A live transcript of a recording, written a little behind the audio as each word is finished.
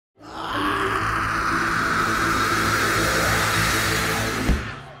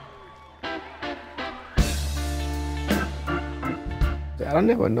I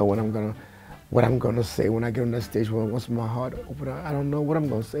never know what I'm gonna say when I get on that stage. Once my heart opens, I don't know what I'm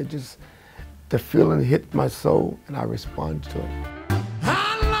gonna say. Just the feeling hit my soul, and I respond to it.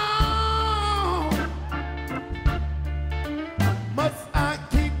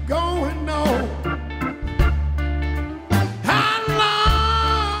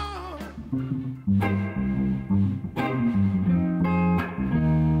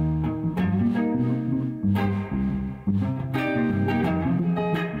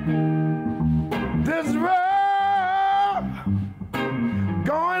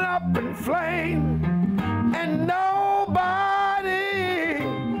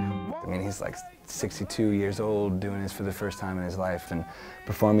 He's like 62 years old, doing this for the first time in his life and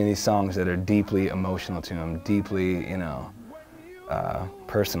performing these songs that are deeply emotional to him, deeply, you know,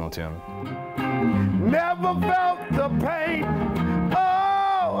 personal to him. Never felt the pain.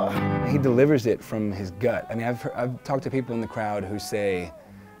 Oh. He delivers it from his gut. I mean, I've talked to people in the crowd who say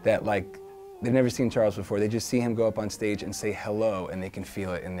that, like, they've never seen Charles before. They just see him go up on stage and say hello, and they can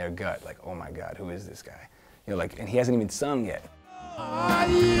feel it in their gut. Like, oh my God, who is this guy? You know, like, and he hasn't even sung yet.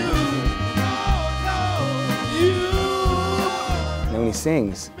 And then when he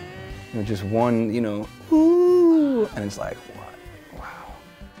sings, you know, just one, you know, ooh, and it's like, what? Wow.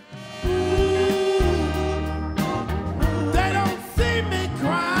 They don't see me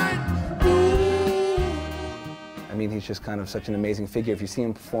crying. I mean, he's just kind of such an amazing figure. If you see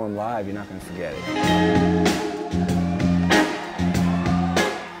him perform live, you're not going to forget it.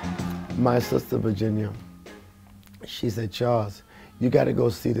 My sister Virginia, she said, Charles, you got to go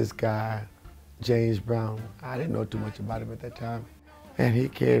see this guy, James Brown. I didn't know too much about him at that time. And he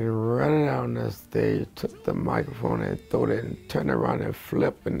came running out the stage, took the microphone and threw it and turned around and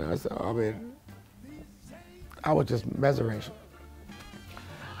flipped. And I said, I mean, I was just mesmerized.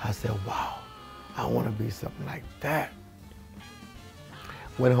 I said, wow, I want to be something like that.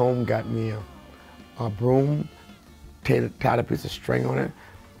 Went home, got me a broom, tied a piece of string on it,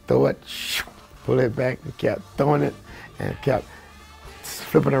 throw it, pull it back, and kept throwing it, and kept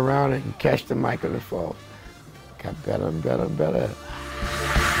flipping around and catch the mic on the fall. Got better and better and better.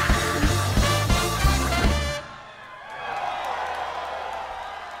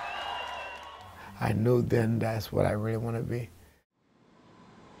 I knew then that's what I really want to be.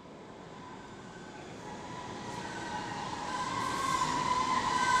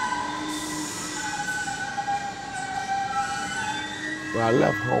 Well, I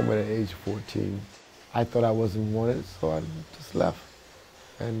left home at age 14. I thought I wasn't wanted, so I just left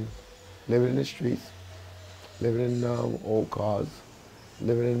and living in the streets, living in old cars,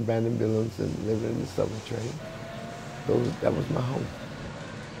 living in abandoned buildings, and living in the subway train. That was my home.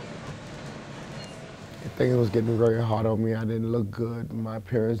 I think it was getting very hard on me. I didn't look good. My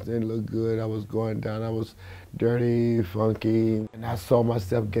appearance didn't look good. I was going down. I was dirty, funky, and I saw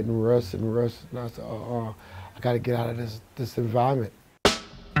myself getting worse and worse. And I said, oh, I got to get out of this environment.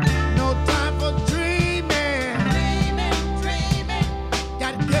 No time for dreaming. Dreaming.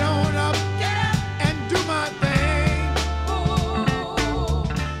 Got to get on up, and do my thing.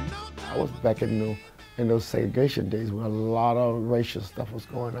 I was back in those segregation days where a lot of racial stuff was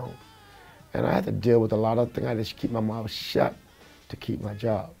going on. And I had to deal with a lot of things. I just keep my mouth shut to keep my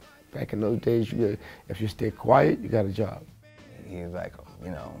job. Back in those days, if you stay quiet, you got a job. He, like,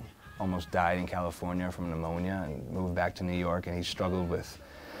 you know, almost died in California from pneumonia and moved back to New York, and he struggled with,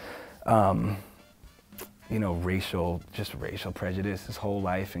 you know, racial prejudice his whole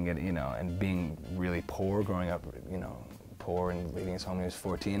life, and you know, and being really poor, growing up, you know, poor and leaving his home when he was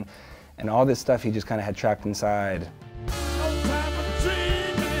 14, and all this stuff he just kind of had trapped inside.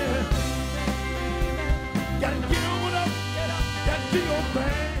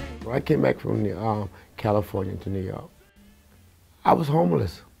 When I came back from California to New York, I was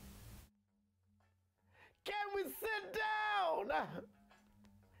homeless. Can we sit down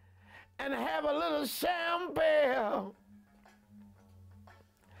and have a little champagne?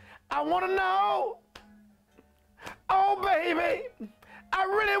 I want to know, oh baby, I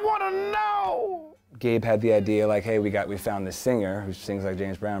really want to know. Gabe had the idea, like, hey, we found this singer who sings like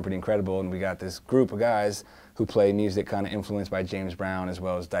James Brown, pretty incredible, and we got this group of guys who play music kind of influenced by James Brown, as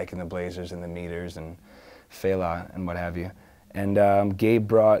well as Dyke and the Blazers and the Meters and Fela and what have you. And Gabe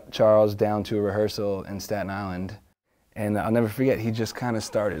brought Charles down to a rehearsal in Staten Island, and I'll never forget, he just kind of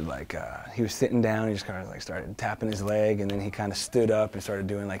started like, he was sitting down, he just kind of like started tapping his leg, and then he kind of stood up and started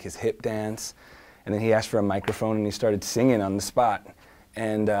doing like his hip dance, and then he asked for a microphone and he started singing on the spot.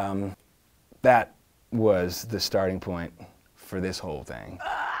 And that was the starting point for this whole thing.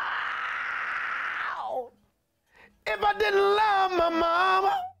 If I didn't love my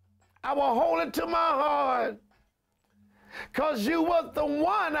mama, I would hold it to my heart. 'cause you was the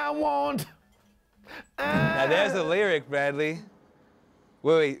one I want. Now there's the lyric, Bradley.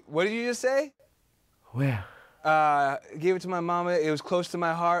 Wait, what did you just say? Where? Gave it to my mama, it was close to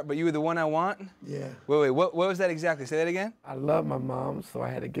my heart, but you were the one I want? Yeah. Wait, what was that exactly? Say that again? I love my mom, so I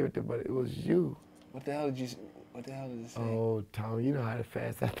had to give it to her, but it was you. What the hell did it say? Oh, Tom, you know how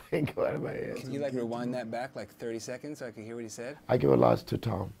fast that thing go out of my head. Can you like rewind that back like 30 seconds so I can hear what he said? I give a lot to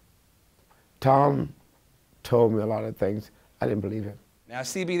Tom. Tom told me a lot of things. I didn't believe him. Now,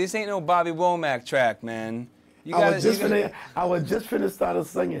 CB, this ain't no Bobby Womack track, man. I was just finna start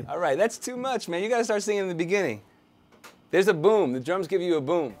singing. All right, that's too much, man. You gotta start singing in the beginning. There's a boom. The drums give you a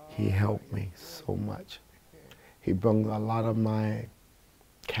boom. He helped me so much. He brought a lot of my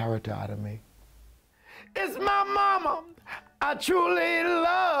character out of me. It's my mama I truly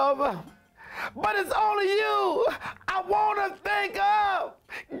love, but it's only you I wanna think of.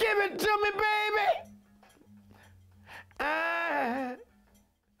 Give it to me, baby.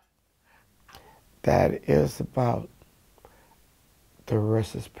 That is about the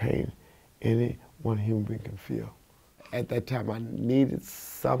restless pain any one human being can feel. At that time, I needed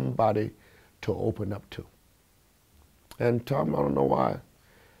somebody to open up to. And Tom, I don't know why.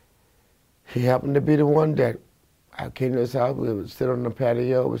 He happened to be the one that I came to his house, we would sit on the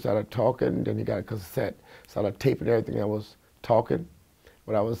patio, we started talking, then he got a cassette, started taping everything I was talking,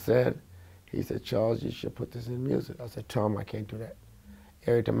 what I was saying. He said, Charles, you should put this in music. I said, Tom, I can't do that.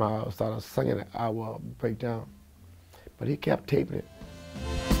 Every time I started singing it, I would break down. But he kept taping it.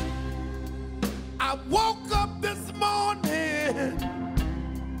 I woke up this morning,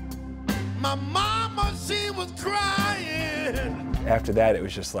 my mama, she was crying. After that, it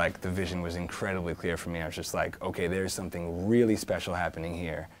was just like the vision was incredibly clear for me. I was just like, okay, there's something really special happening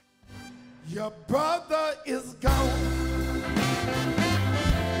here. Your brother is gone.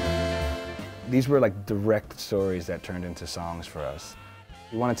 These were like direct stories that turned into songs for us.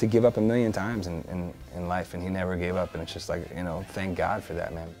 He wanted to give up a million times in life, and he never gave up, and it's just like, you know, thank God for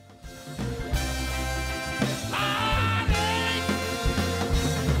that, man.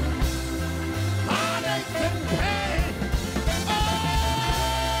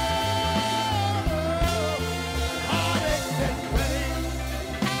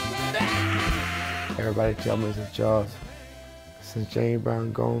 Everybody tell me, said, Charles, since James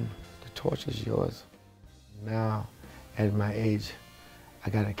Brown gone, the torch is yours. Now, at my age, I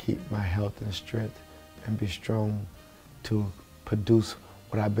gotta keep my health and strength and be strong to produce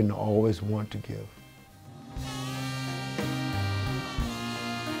what I've been always want to give.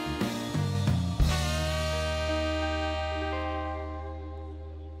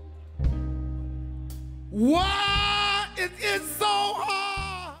 Why is it so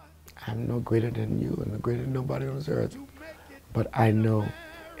hard? I'm no greater than you and no greater than nobody on this earth. But I know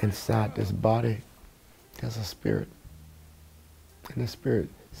inside this body, there's a spirit. And the spirit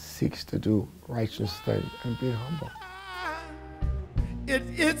seeks to do righteous things and be humble.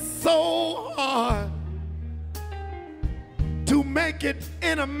 It's so hard to make it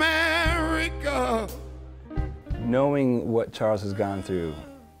in America. Knowing what Charles has gone through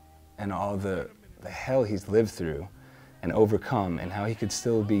and all the hell he's lived through and overcome, and how he could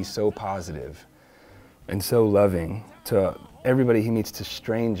still be so positive and so loving to everybody he meets, to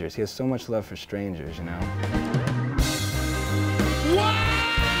strangers. He has so much love for strangers, you know?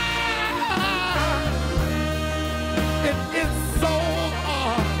 It is so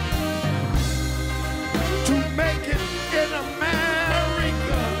hard to make it in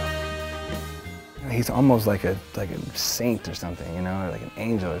America. He's almost like a saint or something, you know, or like an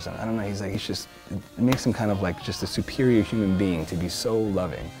angel or something. I don't know, he's just, it makes him kind of like just a superior human being to be so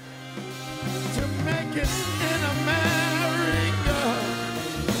loving. To make it in America.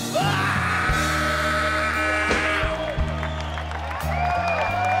 That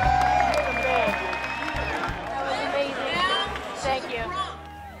was amazing. Thank you.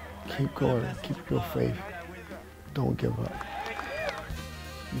 Keep going, keep your faith. Don't give up.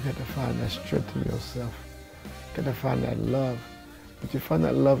 You got to find that strength in yourself. You got to find that love. If you find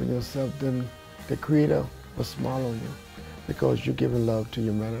that love in yourself, then the Creator will smile on you, because you're giving love to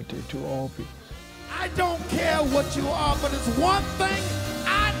humanity, to all people. I don't care what you are, but it's one thing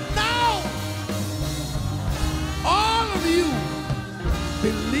I know. All of you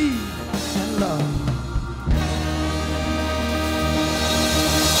believe and love.